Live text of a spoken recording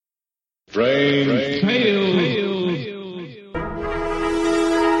Strange Tales.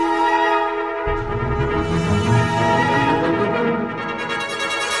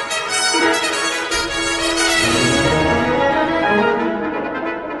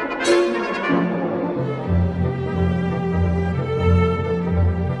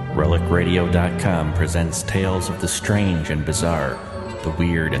 RelicRadio.com presents tales of the strange and bizarre, the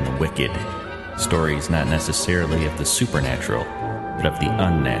weird and the wicked. Stories not necessarily of the supernatural, but of the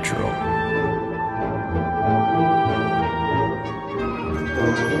unnatural.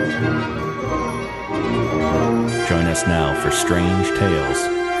 Join us now for Strange Tales,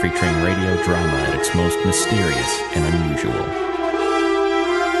 featuring radio drama at its most mysterious and unusual.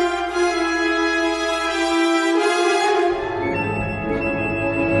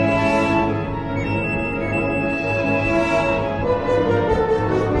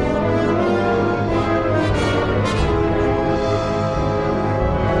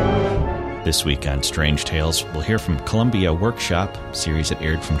 This week on Strange Tales, we'll hear from Columbia Workshop, series that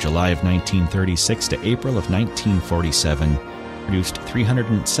aired from July of 1936 to April of 1947, produced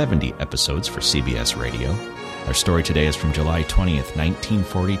 370 episodes for CBS Radio. Our story today is from July 20th,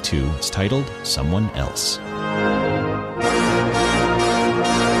 1942. It's titled Someone Else.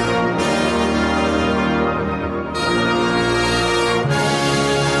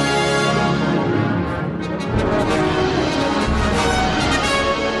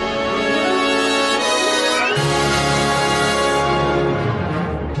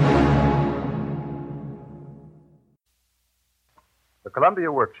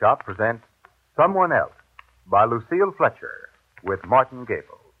 Columbia Workshop presents Someone Else by Lucille Fletcher with Martin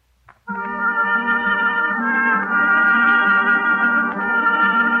Gable.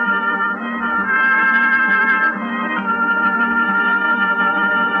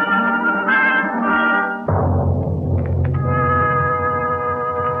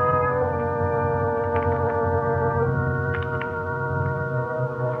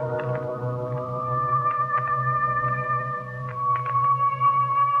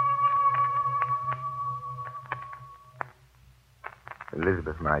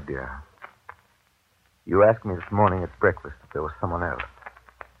 Elizabeth, my dear, you asked me this morning at breakfast if there was someone else.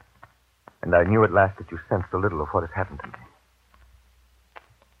 And I knew at last that you sensed a little of what had happened to me.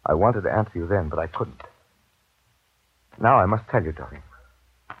 I wanted to answer you then, but I couldn't. Now I must tell you, darling.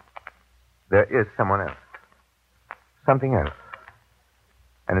 There is someone else. Something else.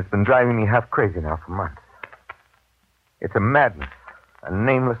 And it's been driving me half crazy now for months. It's a madness, a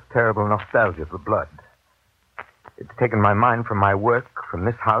nameless, terrible nostalgia of the blood. It's taken my mind from my work, from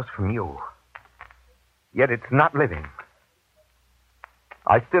this house, from you. Yet it's not living.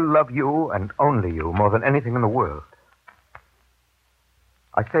 I still love you and only you more than anything in the world.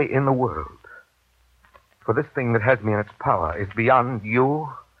 I say in the world, for this thing that has me in its power is beyond you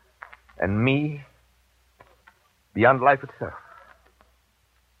and me, beyond life itself.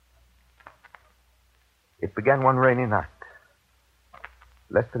 It began one rainy night,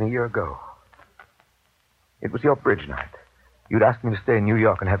 less than a year ago. It was your bridge night. You'd asked me to stay in New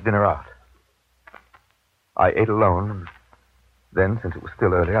York and have dinner out. I ate alone, and then, since it was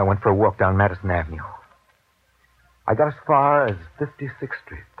still early, I went for a walk down Madison Avenue. I got as far as 56th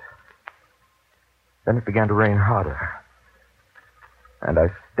Street. Then it began to rain harder, and I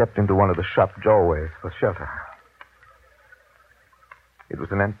stepped into one of the shop doorways for shelter. It was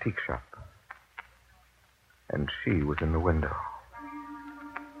an antique shop, and she was in the window.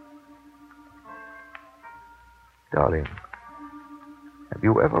 Darling, have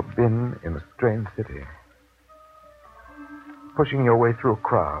you ever been in a strange city, pushing your way through a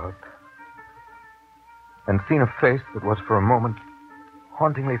crowd, and seen a face that was for a moment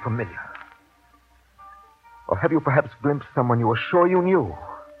hauntingly familiar? Or have you perhaps glimpsed someone you were sure you knew,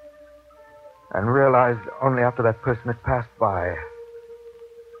 and realized only after that person had passed by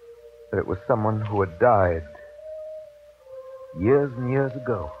that it was someone who had died years and years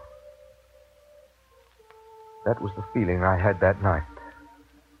ago? That was the feeling I had that night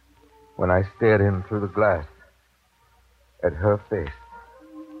when I stared in through the glass at her face.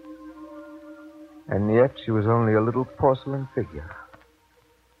 And yet she was only a little porcelain figure,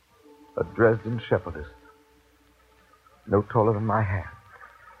 a Dresden shepherdess, no taller than my hand.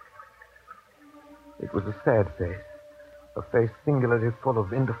 It was a sad face, a face singularly full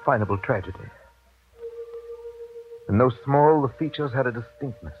of indefinable tragedy. And though small, the features had a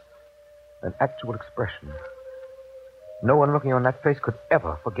distinctness, an actual expression. No one looking on that face could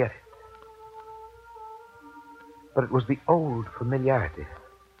ever forget it. But it was the old familiarity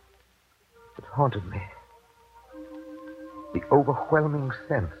that haunted me. The overwhelming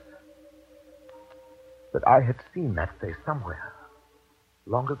sense that I had seen that face somewhere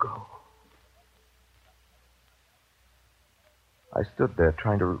long ago. I stood there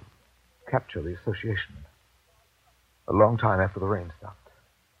trying to capture the association. A long time after the rain stopped.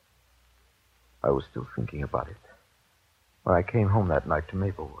 I was still thinking about it when I came home that night to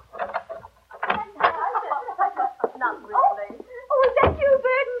Maplewood. Not really. Oh, is that you,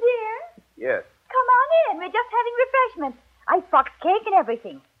 Burton, dear? Yes. Come on in. We're just having refreshments. Icebox cake and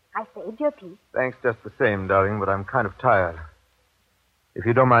everything. I saved your piece. Thanks just the same, darling, but I'm kind of tired. If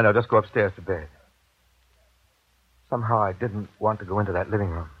you don't mind, I'll just go upstairs to bed. Somehow I didn't want to go into that living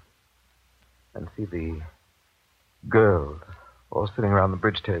room and see the girls all sitting around the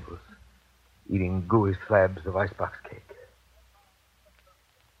bridge tables, eating gooey slabs of icebox cake.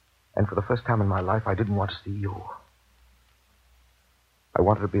 And for the first time in my life, I didn't want to see you. I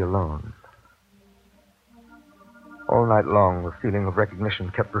wanted to be alone. All night long, the feeling of recognition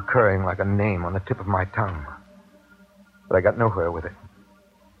kept recurring like a name on the tip of my tongue. But I got nowhere with it.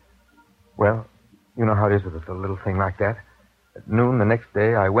 Well, you know how it is with a little thing like that. At noon the next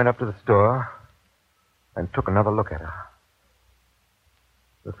day, I went up to the store and took another look at her.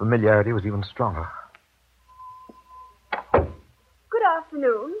 The familiarity was even stronger. Good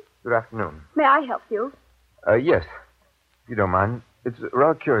afternoon. Good afternoon. May I help you? Yes, if you don't mind. It's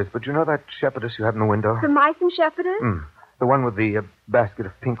rather curious, but you know that shepherdess you have in the window? The mice and shepherdess? The one with the basket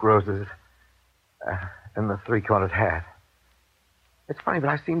of pink roses and the three-cornered hat. It's funny, but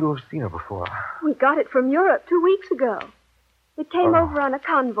I seem to have seen her before. We got it from Europe 2 weeks ago. It came over on a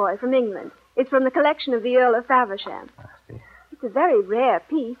convoy from England. It's from the collection of the Earl of Faversham. I see. It's a very rare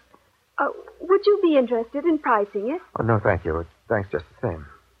piece. Would you be interested in pricing it? Oh, no, thank you. Thanks just the same.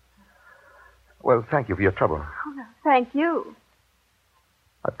 Well, thank you for your trouble. Oh, no, thank you.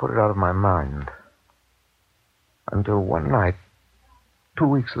 I put it out of my mind. Until one night, 2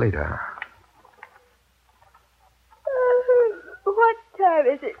 weeks later. What time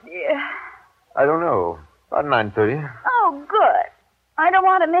is it, dear? I don't know. About 9:30. Oh, good. I don't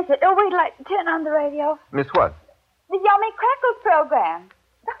want to miss it. Oh, wait till I turn on the radio. Miss what? The Yummy Crackles program.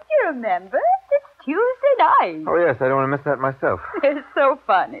 Don't you remember? It's Tuesday night. Oh, yes, I don't want to miss that myself. It's so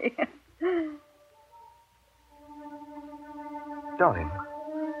funny. Darling,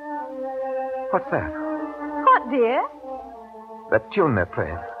 what's that? What, dear? That tune they're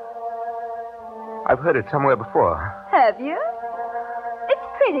playing. I've heard it somewhere before. Have you? It's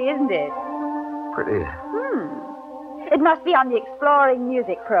pretty, isn't it? Pretty. It must be on the Exploring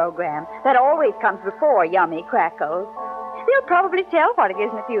Music program. That always comes before Yummy Crackles. They'll probably tell what it is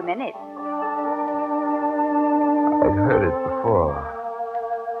in a few minutes. I'd heard it before.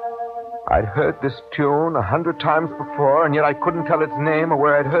 I'd heard this tune 100 times before, and yet I couldn't tell its name or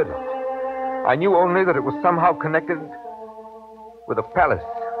where I'd heard it. I knew only that it was somehow connected with a palace,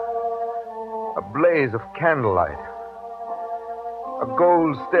 a blaze of candlelight, a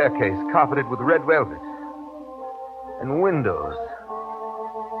gold staircase carpeted with red velvet, and windows,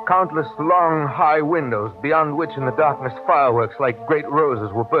 countless long, high windows beyond which in the darkness fireworks like great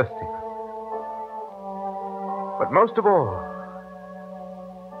roses were bursting. But most of all,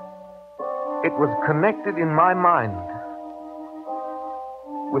 it was connected in my mind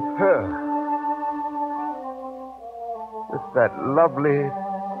with her, with that lovely,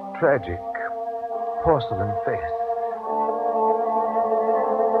 tragic porcelain face.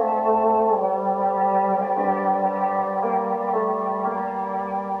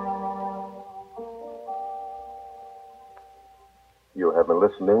 You have been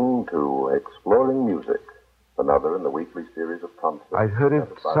listening to Exploring Music, another in the weekly series of concerts. I'd heard it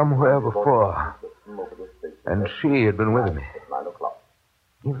somewhere before, and she had been with me. 9 o'clock.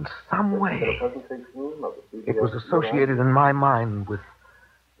 In some way, it was associated in my mind with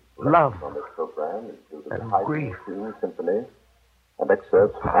love On this program included and the Haydn grief. Queen Symphony and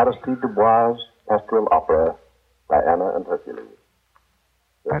excerpts from Aristide Dubois' pastoral opera, Diana and Hercules.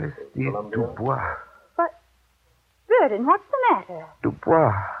 This is Aristide Columbia. Dubois. But, Burton, what's the matter?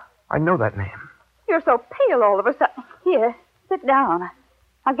 Dubois. I know that name. You're so pale all of a sudden. Here, sit down.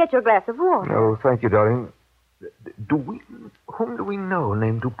 I'll get you a glass of water. No, thank you, darling. Whom do we know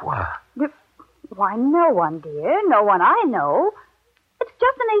named Dubois? Why, no one, dear. No one I know. It's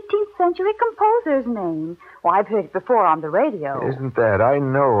just an 18th century composer's name. Well, I've heard it before on the radio. It isn't that. I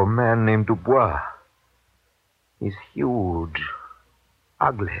know a man named Dubois. He's huge,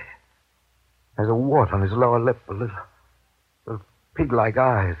 ugly, has a wart on his lower lip, a little pig-like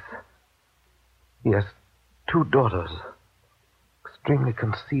eyes. He has 2 daughters, extremely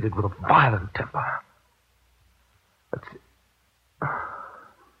conceited with a violent temper. Let's see.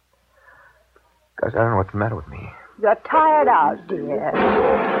 Gosh, I don't know what's the matter with me. You're tired out, dear.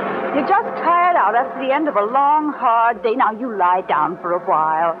 You're just tired out after the end of a long, hard day. Now, you lie down for a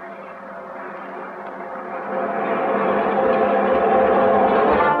while.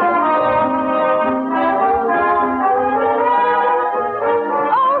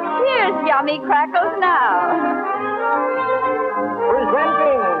 Yummy Crackles now.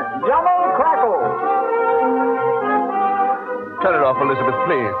 Presenting Yummy Crackles. Turn it off, Elizabeth,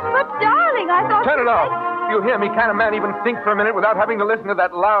 please. But, darling, I thought... Turn it off. You hear me? Can a man even think for a minute without having to listen to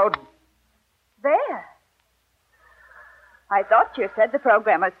that loud... There. I thought you said the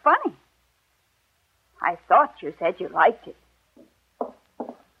program was funny. I thought you said you liked it.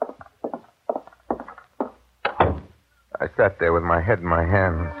 I sat there with my head in my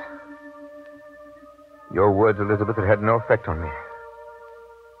hands. Your words, Elizabeth, had had no effect on me.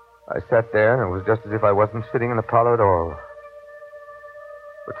 I sat there, and it was just as if I wasn't sitting in the parlor at all.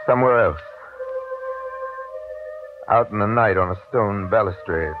 But somewhere else. Out in the night on a stone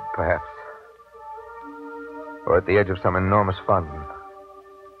balustrade, perhaps. Or at the edge of some enormous fountain.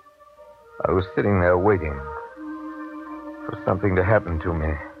 I was sitting there waiting for something to happen to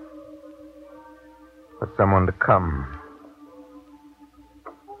me. For someone to come.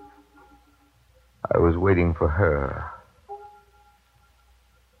 I was waiting for her.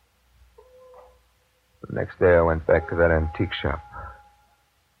 The next day I went back to that antique shop.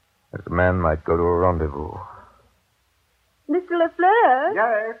 As a man might go to a rendezvous. Mr. Lafleur?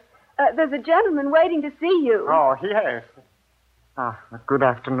 Yes. There's a gentleman waiting to see you. Oh, yes. Good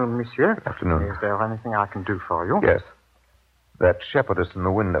afternoon, monsieur. Good afternoon. Is there anything I can do for you? Yes. That shepherdess in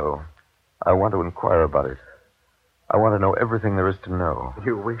the window. I want to inquire about it. I want to know everything there is to know.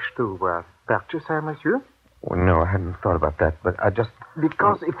 You wish to purchase her, monsieur? Well, no, I hadn't thought about that, but I just...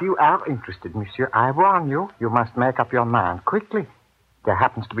 Because if you are interested, monsieur, I warn you, you must make up your mind quickly. There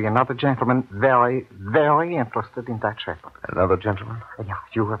happens to be another gentleman very, very interested in that shepherdess. Another gentleman? Yeah,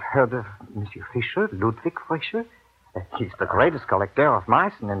 you have heard of Monsieur Fischer, Ludwig Fischer? He's the greatest collector of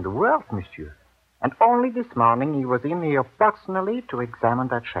Meissen in the world, monsieur. And only this morning he was in here personally to examine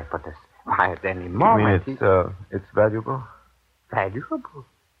that shepherdess. Why, at any moment... You mean it's valuable? Valuable?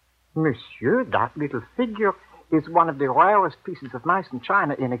 Monsieur, that little figure is one of the rarest pieces of Meissen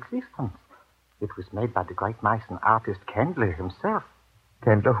china in existence. It was made by the great Meissen artist Kendler himself.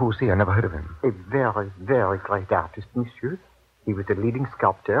 Kendler? Who's he? I never heard of him. A very, very great artist, monsieur. He was the leading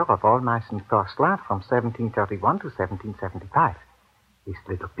sculptor of all Meissen porcelain from 1731 to 1775. This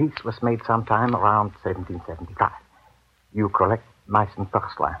little piece was made sometime around 1775. You collect Meissen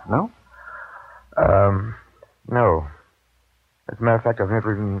porcelain, no? No. As a matter of fact, I've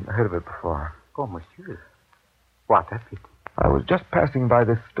never even heard of it before. Oh, monsieur. What a pity. I was just passing by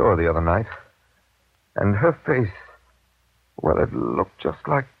this store the other night, and her face, well, it looked just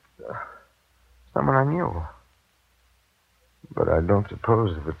like someone I knew. But I don't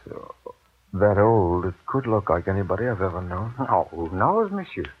suppose if it's that old, it could look like anybody I've ever known. Oh, who knows,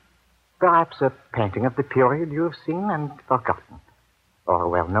 monsieur? Perhaps a painting of the period you have seen and forgotten. Or a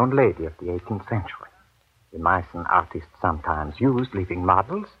well-known lady of the 18th century. The Meissen artists sometimes used leaving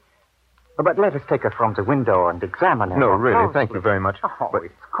models. But let us take her from the window and examine her. No, really, closely. thank you very much. Oh, but...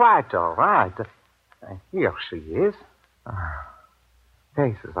 it's quite all right. Here she is.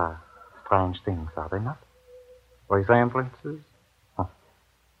 Faces are strange things, are they not? Resemblances?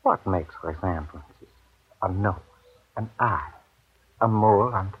 What makes resemblances? A nose, an eye, a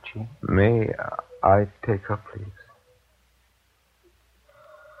mole on the chin. May I take her, please?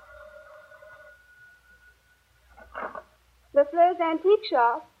 Lafleur's antique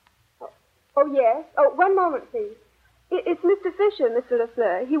shop? Oh, yes. Oh, one moment, please. It's Mr. Fisher, Mr.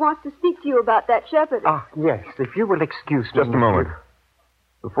 Lafleur. He wants to speak to you about that shepherdess. Yes, if you will excuse me. Just a moment.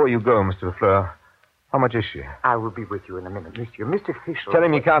 Before you go, Mr. Lafleur, how much is she? I will be with you in a minute, monsieur. Mr. Fisher... Tell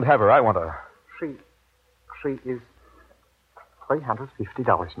him you can't have her. I want her. She is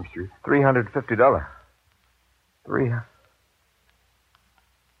 $350, monsieur. $350?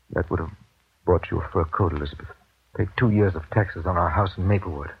 That would have bought you a fur coat, Elizabeth. Paid 2 years of taxes on our house in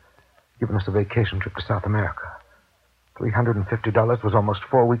Maplewood. Given us a vacation trip to South America. $350 was almost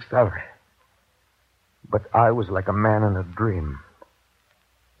 4 weeks' salary. But I was like a man in a dream.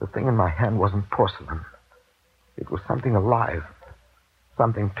 The thing in my hand wasn't porcelain. It was something alive.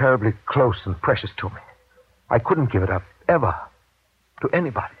 Something terribly close and precious to me. I couldn't give it up, ever. To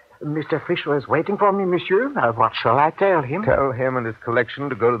anybody. Mr. Fisher is waiting for me, monsieur. What shall I tell him? Tell him and his collection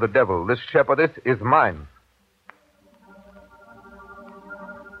to go to the devil. This shepherdess is mine.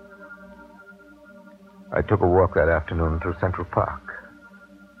 I took a walk that afternoon through Central Park.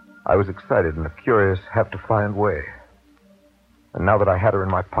 I was excited in a curious, have-to-find way. And now that I had her in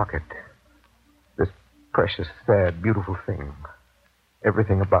my pocket, this precious, sad, beautiful thing,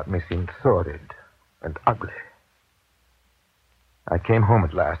 everything about me seemed sordid and ugly. I came home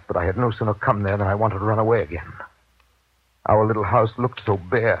at last, but I had no sooner come there than I wanted to run away again. Our little house looked so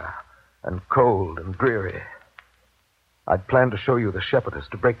bare and cold and dreary. I'd planned to show you the shepherdess,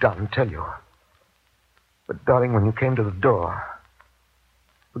 to break down and tell you. But, darling, when you came to the door,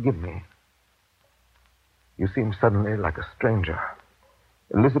 forgive me. You seemed suddenly like a stranger.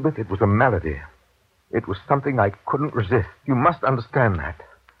 Elizabeth, it was a malady. It was something I couldn't resist. You must understand that.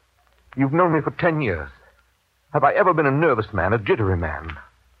 You've known me for 10 years. Have I ever been a nervous man, a jittery man?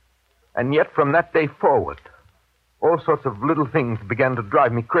 And yet, from that day forward, all sorts of little things began to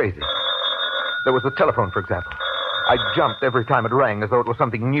drive me crazy. There was the telephone, for example. I jumped every time it rang as though it was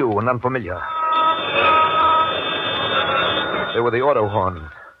something new and unfamiliar. There were the auto horns.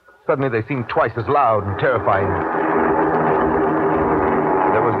 Suddenly they seemed twice as loud and terrifying.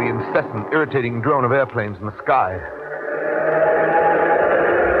 There was the incessant, irritating drone of airplanes in the sky.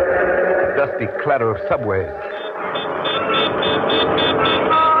 The dusty clatter of subways.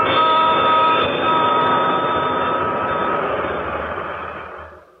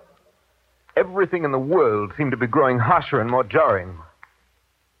 Everything in the world seemed to be growing harsher and more jarring.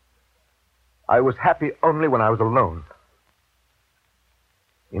 I was happy only when I was alone.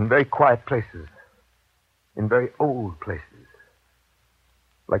 In very quiet places. In very old places.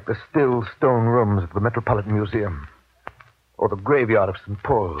 Like the still stone rooms of the Metropolitan Museum. Or the graveyard of St.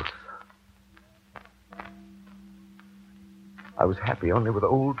 Paul's. I was happy only with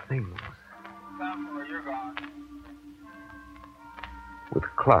old things. With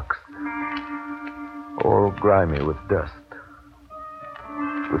clocks. All grimy with dust.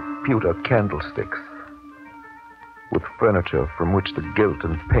 With pewter candlesticks. With furniture from which the gilt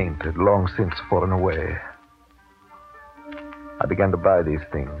and paint had long since fallen away. I began to buy these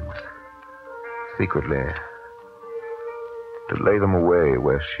things, secretly, to lay them away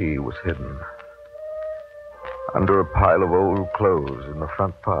where she was hidden, under a pile of old clothes in the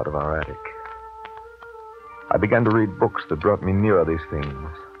front part of our attic. I began to read books that brought me nearer these things,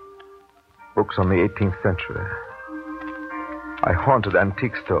 books on the 18th century. I haunted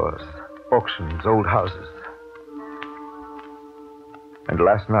antique stores, auctions, old houses. And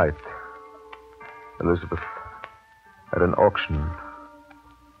last night, Elizabeth, at an auction,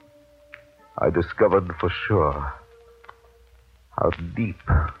 I discovered for sure how deep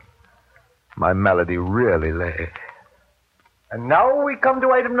my malady really lay. And now we come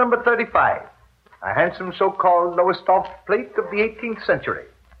to item number 35, a handsome so-called Lowestoft plate of the 18th century,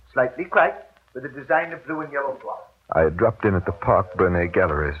 slightly cracked, with a design of blue and yellow cloth. I had dropped in at the Park Bernay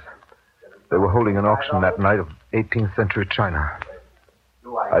Galleries. They were holding an auction that night of 18th century china.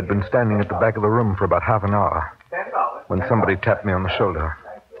 I'd been standing at the back of the room for about half an hour when somebody tapped me on the shoulder.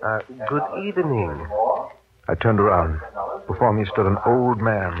 Good evening. I turned around. Before me stood an old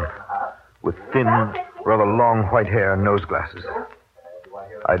man with thin, rather long white hair and nose glasses.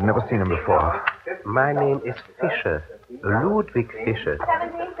 I'd never seen him before. My name is Fisher, Ludwig Fisher.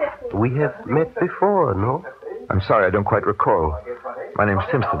 We have met before, no? I'm sorry, I don't quite recall. My name's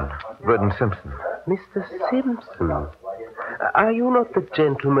Simpson, Vernon Simpson. Mr. Simpson. Are you not the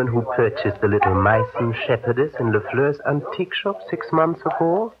gentleman who purchased the little Meissen shepherdess in Lefleur's antique shop 6 months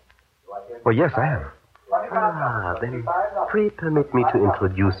ago? Well, yes, I am. Then pray permit me to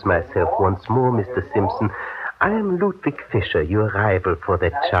introduce myself once more, Mr. Simpson. I am Ludwig Fisher, your rival for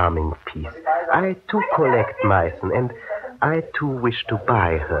that charming piece. I, too, collect Meissen, and I, too, wish to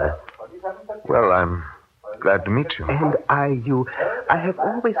buy her. Well, I'm glad to meet you. And I have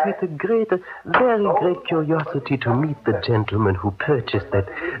always had a very great curiosity to meet the gentleman who purchased that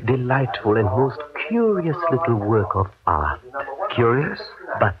delightful and most curious little work of art. Curious?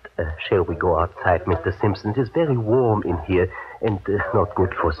 But shall we go outside, Mr. Simpson? It is very warm in here and not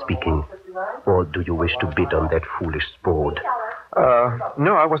good for speaking. Or do you wish to bid on that foolish sport?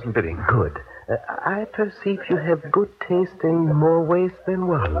 No, I wasn't bidding. Good. I perceive you have good taste in more ways than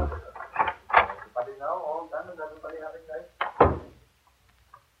one.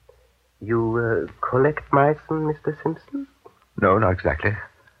 You collect Meissen, Mr. Simpson? No, not exactly.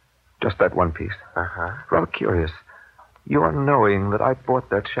 Just that one piece. Rather curious. You are knowing that I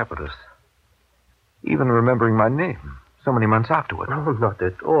bought that shepherdess. Even remembering my name so many months afterward. No, not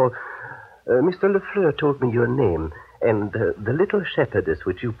at all. Mr. Lefleur told me your name, and the little shepherdess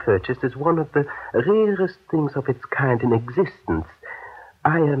which you purchased is one of the rarest things of its kind in existence.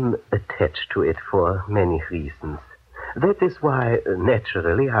 I am attached to it for many reasons. That is why,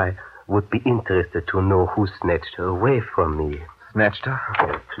 naturally, I would be interested to know who snatched her away from me. Snatched her?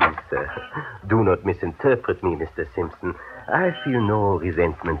 Oh, please, do not misinterpret me, Mr. Simpson. I feel no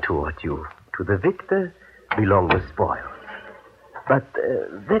resentment toward you. To the victor belong the spoils. But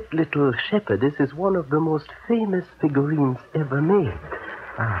that little shepherdess is one of the most famous figurines ever made.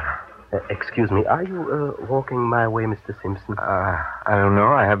 Excuse me, are you walking my way, Mr. Simpson? I don't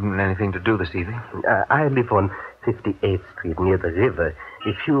know. I haven't anything to do this evening. I live on 58th Street near the river.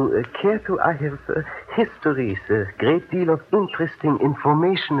 If you care to, I have histories, a great deal of interesting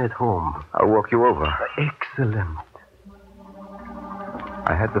information at home. I'll walk you over. Excellent.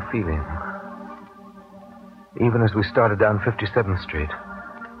 I had the feeling, even as we started down 57th Street,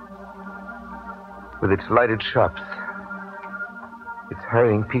 with its lighted shops, its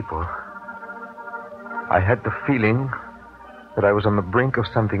hurrying people, I had the feeling that I was on the brink of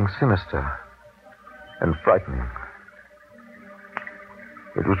something sinister and frightening.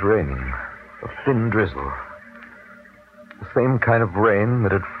 It was raining, a thin drizzle, the same kind of rain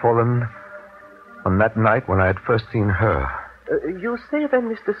that had fallen on that night when I had first seen her. You say then,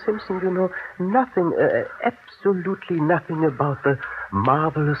 Mr. Simpson, you know nothing, absolutely nothing about the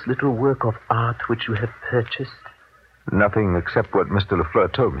marvelous little work of art which you have purchased? Nothing except what Mr.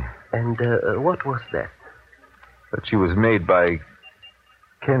 Lafleur told me. And what was that? That she was made by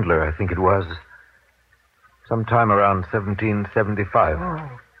Kendler, I think it was, sometime around 1775.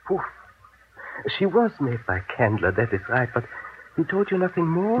 Oh, poof. She was made by Kendler, that is right, but he told you nothing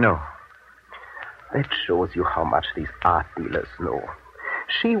more? No. That shows you how much these art dealers know.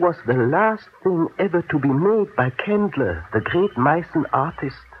 She was the last thing ever to be made by Kendler, the great Meissen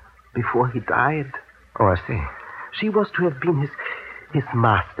artist, before he died. Oh, I see. She was to have been his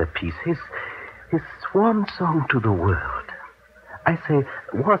masterpiece, his swan song to the world. I say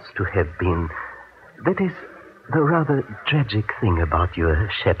was to have been. That is the rather tragic thing about your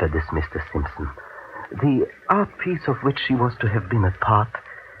shepherdess, Mr. Simpson. The art piece of which she was to have been a part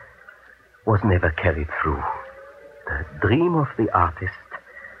was never carried through. The dream of the artist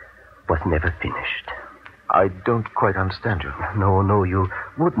was never finished. I don't quite understand you. No, you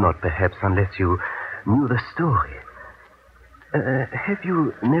would not, perhaps, unless you knew the story. Have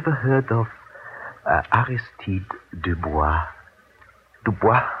you never heard of Aristide Dubois?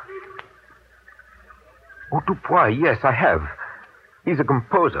 Dubois? Oh, Dubois, yes, I have. He's a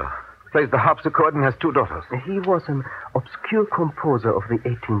composer. Plays the harpsichord and has two daughters. He was an obscure composer of the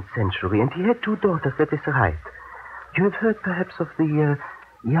 18th century, and he had two daughters, that is right. You have heard, perhaps, of the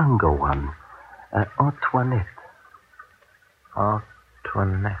younger one, Antoinette.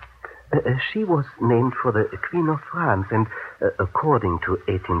 Antoinette. She was named for the Queen of France, and according to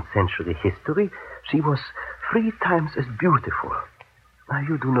 18th century history, she was 3 times as beautiful. Now,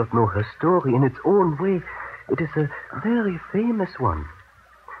 you do not know her story. In its own way, it is a very famous one.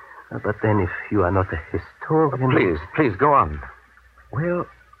 But then, if you are not a historian... Please, go on. Well,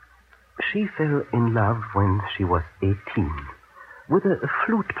 she fell in love when she was 18 with a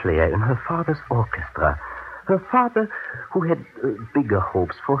flute player in her father's orchestra. Her father, who had bigger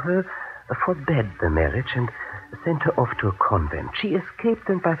hopes for her, forbade the marriage and sent her off to a convent. She escaped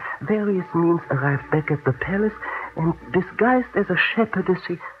and by various means arrived back at the palace, and disguised as a shepherdess,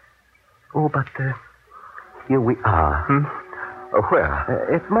 she... Oh, but here we are.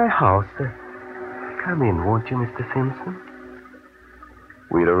 Where? At my house. Come in, won't you, Mr. Simpson?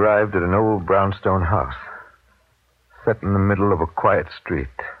 We'd arrived at an old brownstone house, set in the middle of a quiet street,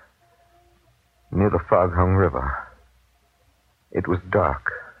 near the fog-hung river. It was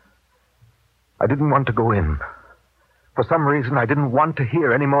dark. I didn't want to go in. For some reason, I didn't want to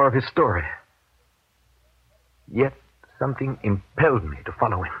hear any more of his story. Yet, something impelled me to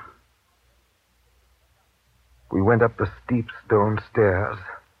follow him. We went up the steep stone stairs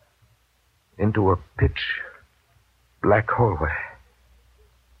into a pitch-black hallway.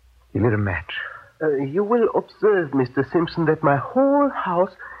 He lit a match. You will observe, Mr. Simpson, that my whole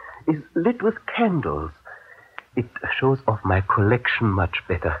house is lit with candles. It shows off my collection much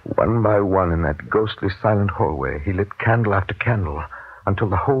better. One by one in that ghostly silent hallway, he lit candle after candle until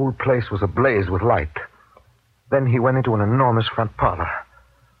the whole place was ablaze with light. Then he went into an enormous front parlor.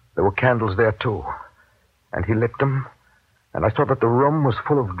 There were candles there, too. And he lit them, and I saw that the room was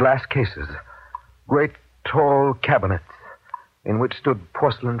full of glass cases, great tall cabinets in which stood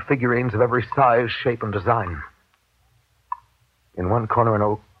porcelain figurines of every size, shape, and design. In one corner, an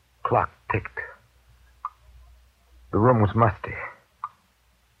old clock ticked. The room was musty,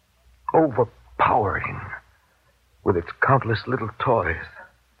 overpowering with its countless little toys.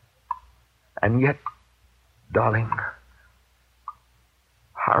 And yet, darling,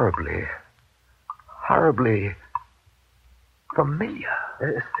 horribly familiar.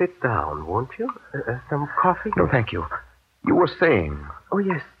 Sit down, won't you? Some coffee? No, thank you. You were saying... Oh,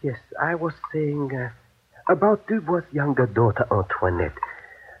 yes. I was saying about Dubois' younger daughter, Antoinette.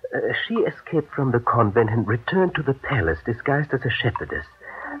 She escaped from the convent and returned to the palace disguised as a shepherdess.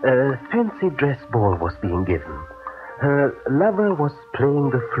 A fancy dress ball was being given. Her lover was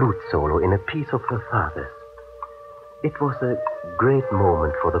playing the flute solo in a piece of her father's. It was a great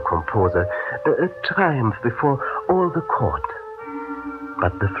moment for the composer, a triumph before all the court.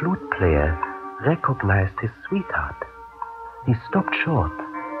 But the flute player recognized his sweetheart. He stopped short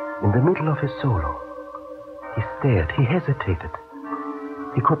in the middle of his solo. He stared. He hesitated.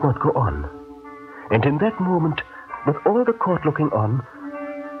 He could not go on. And in that moment, with all the court looking on,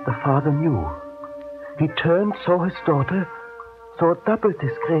 the father knew. He turned, saw his daughter, saw a double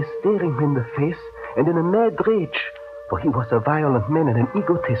disgrace staring him in the face, and in a mad rage, for he was a violent man and an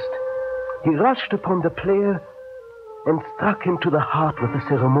egotist, he rushed upon the player and struck him to the heart with the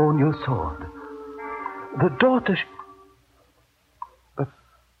ceremonial sword. The daughter... But,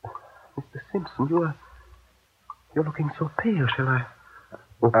 Mr. Simpson, you're looking so pale. Shall I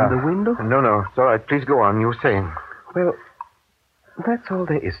open the window? No. It's all right. Please go on. You were saying. Well, that's all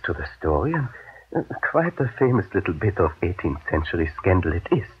there is to the story, and quite a famous little bit of 18th century scandal it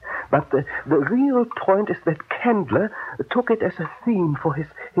is. But the real point is that Candler took it as a theme for his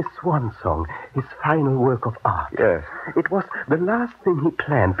swan song, his final work of art. Yes. It was the last thing he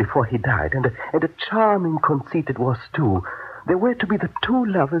planned before he died, and a charming conceit it was, too. There were to be the two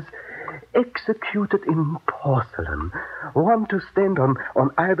lovers executed in porcelain, one to stand on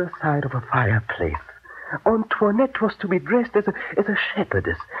either side of a fireplace. Antoinette was to be dressed as a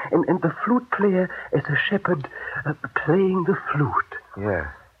shepherdess, and the flute player as a shepherd playing the flute. Yes.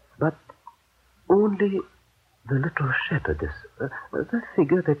 But only the little shepherdess, the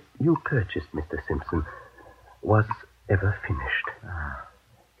figure that you purchased, Mr. Simpson, was ever finished.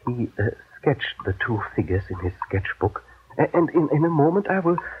 He sketched the two figures in his sketchbook, and in a moment I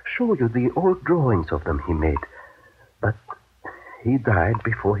will show you the old drawings of them he made. But he died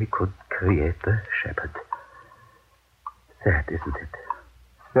before he could create the shepherd. Sad, isn't it?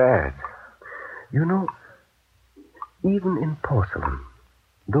 Sad. You know, even in porcelain,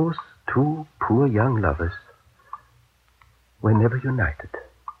 those two poor young lovers were never united.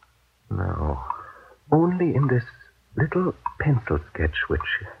 No. Only in this little pencil sketch which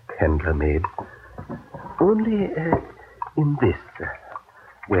Candler made, only in this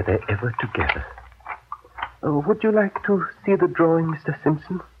were they ever together. Would you like to see the drawing, Mr.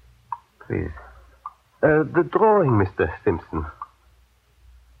 Simpson? Please. The drawing, Mr. Simpson.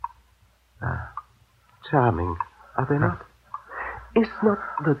 Charming, are they not? Is not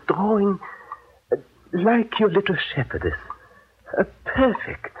the drawing like your little shepherdess?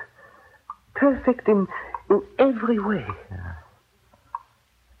 Perfect. Perfect in every way. Yeah.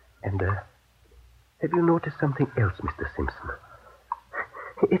 And have you noticed something else, Mr. Simpson?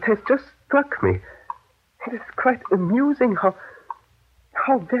 It has just struck me. It is quite amusing how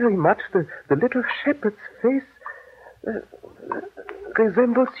very much the little shepherd's face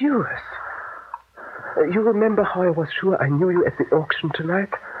resembles yours. You remember how I was sure I knew you at the auction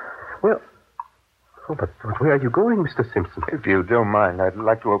tonight? Well, but where are you going, Mr. Simpson? If you don't mind, I'd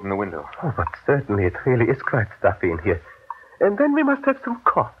like to open the window. Oh, but certainly, it really is quite stuffy in here. And then we must have some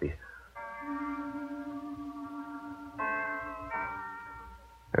coffee.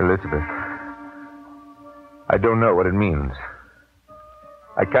 Elizabeth, I don't know what it means.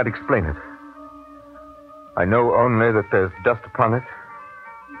 I can't explain it. I know only that there's dust upon it,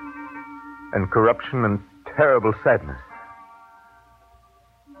 and corruption and terrible sadness.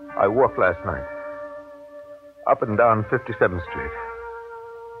 I walked last night, up and down 57th Street,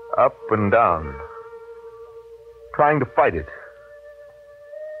 up and down, trying to fight it,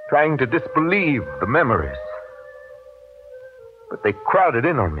 trying to disbelieve the memories. But they crowded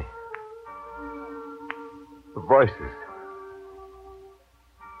in on me. The voices,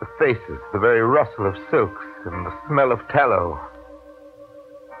 the faces, the very rustle of silks and the smell of tallow,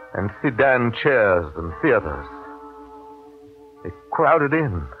 and sedan chairs and theaters. They crowded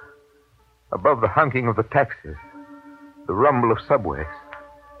in, above the honking of the taxis, the rumble of subways.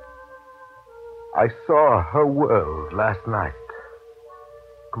 I saw her world last night,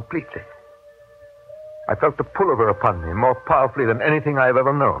 completely. I felt the pull of her upon me more powerfully than anything I have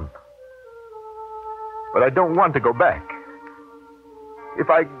ever known. But I don't want to go back. If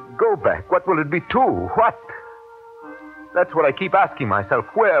I go back, what will it be to? What? That's what I keep asking myself.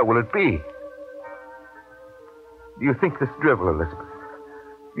 Where will it be? Do you think this drivel, Elizabeth?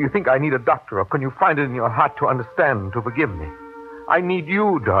 Do you think I need a doctor, or can you find it in your heart to understand, to forgive me? I need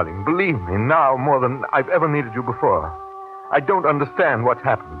you, darling. Believe me, now more than I've ever needed you before. I don't understand what's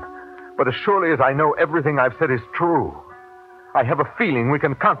happened, but as surely as I know everything I've said is true, I have a feeling we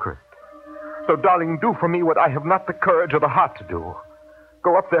can conquer it. So, darling, do for me what I have not the courage or the heart to do.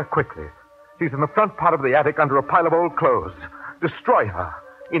 Go up there quickly. She's in the front part of the attic under a pile of old clothes. Destroy her.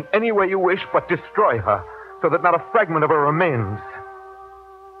 In any way you wish, but destroy her, so that not a fragment of her remains.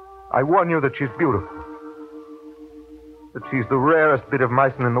 I warn you that she's beautiful. That she's the rarest bit of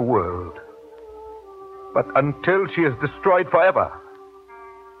Meissen in the world. But until she is destroyed forever,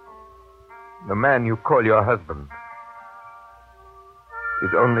 the man you call your husband is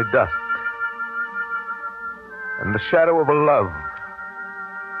only dust and the shadow of a love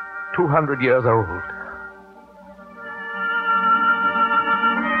 200 years old.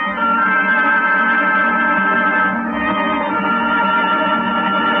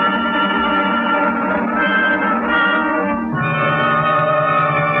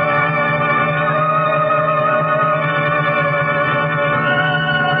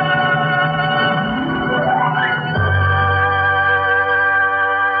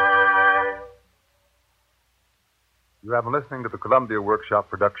 You have been listening to the Columbia Workshop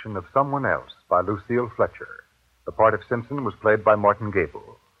production of Someone Else by Lucille Fletcher. The part of Simpson was played by Martin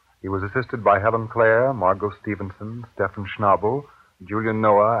Gable. He was assisted by Helen Clare, Margot Stevenson, Stephen Schnabel, Julian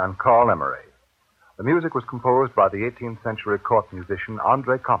Noah, and Carl Emery. The music was composed by the 18th century court musician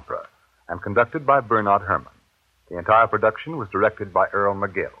Andre Compra and conducted by Bernard Herrmann. The entire production was directed by Earl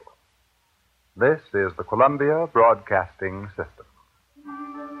McGill. This is the Columbia Broadcasting System.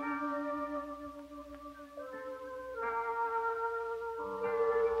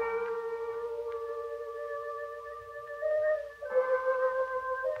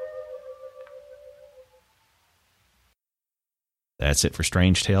 That's it for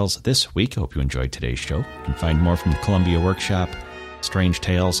Strange Tales this week. I hope you enjoyed today's show. You can find more from the Columbia Workshop, Strange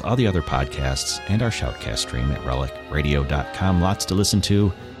Tales, all the other podcasts, and our Shoutcast stream at relicradio.com. Lots to listen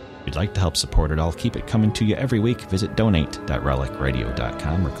to. If you'd like to help support it, I'll keep it coming to you every week. Visit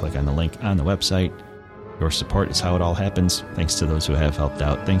donate.relicradio.com or click on the link on the website. Your support is how it all happens. Thanks to those who have helped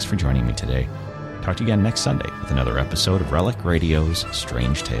out. Thanks for joining me today. Talk to you again next Sunday with another episode of Relic Radio's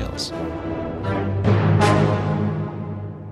Strange Tales.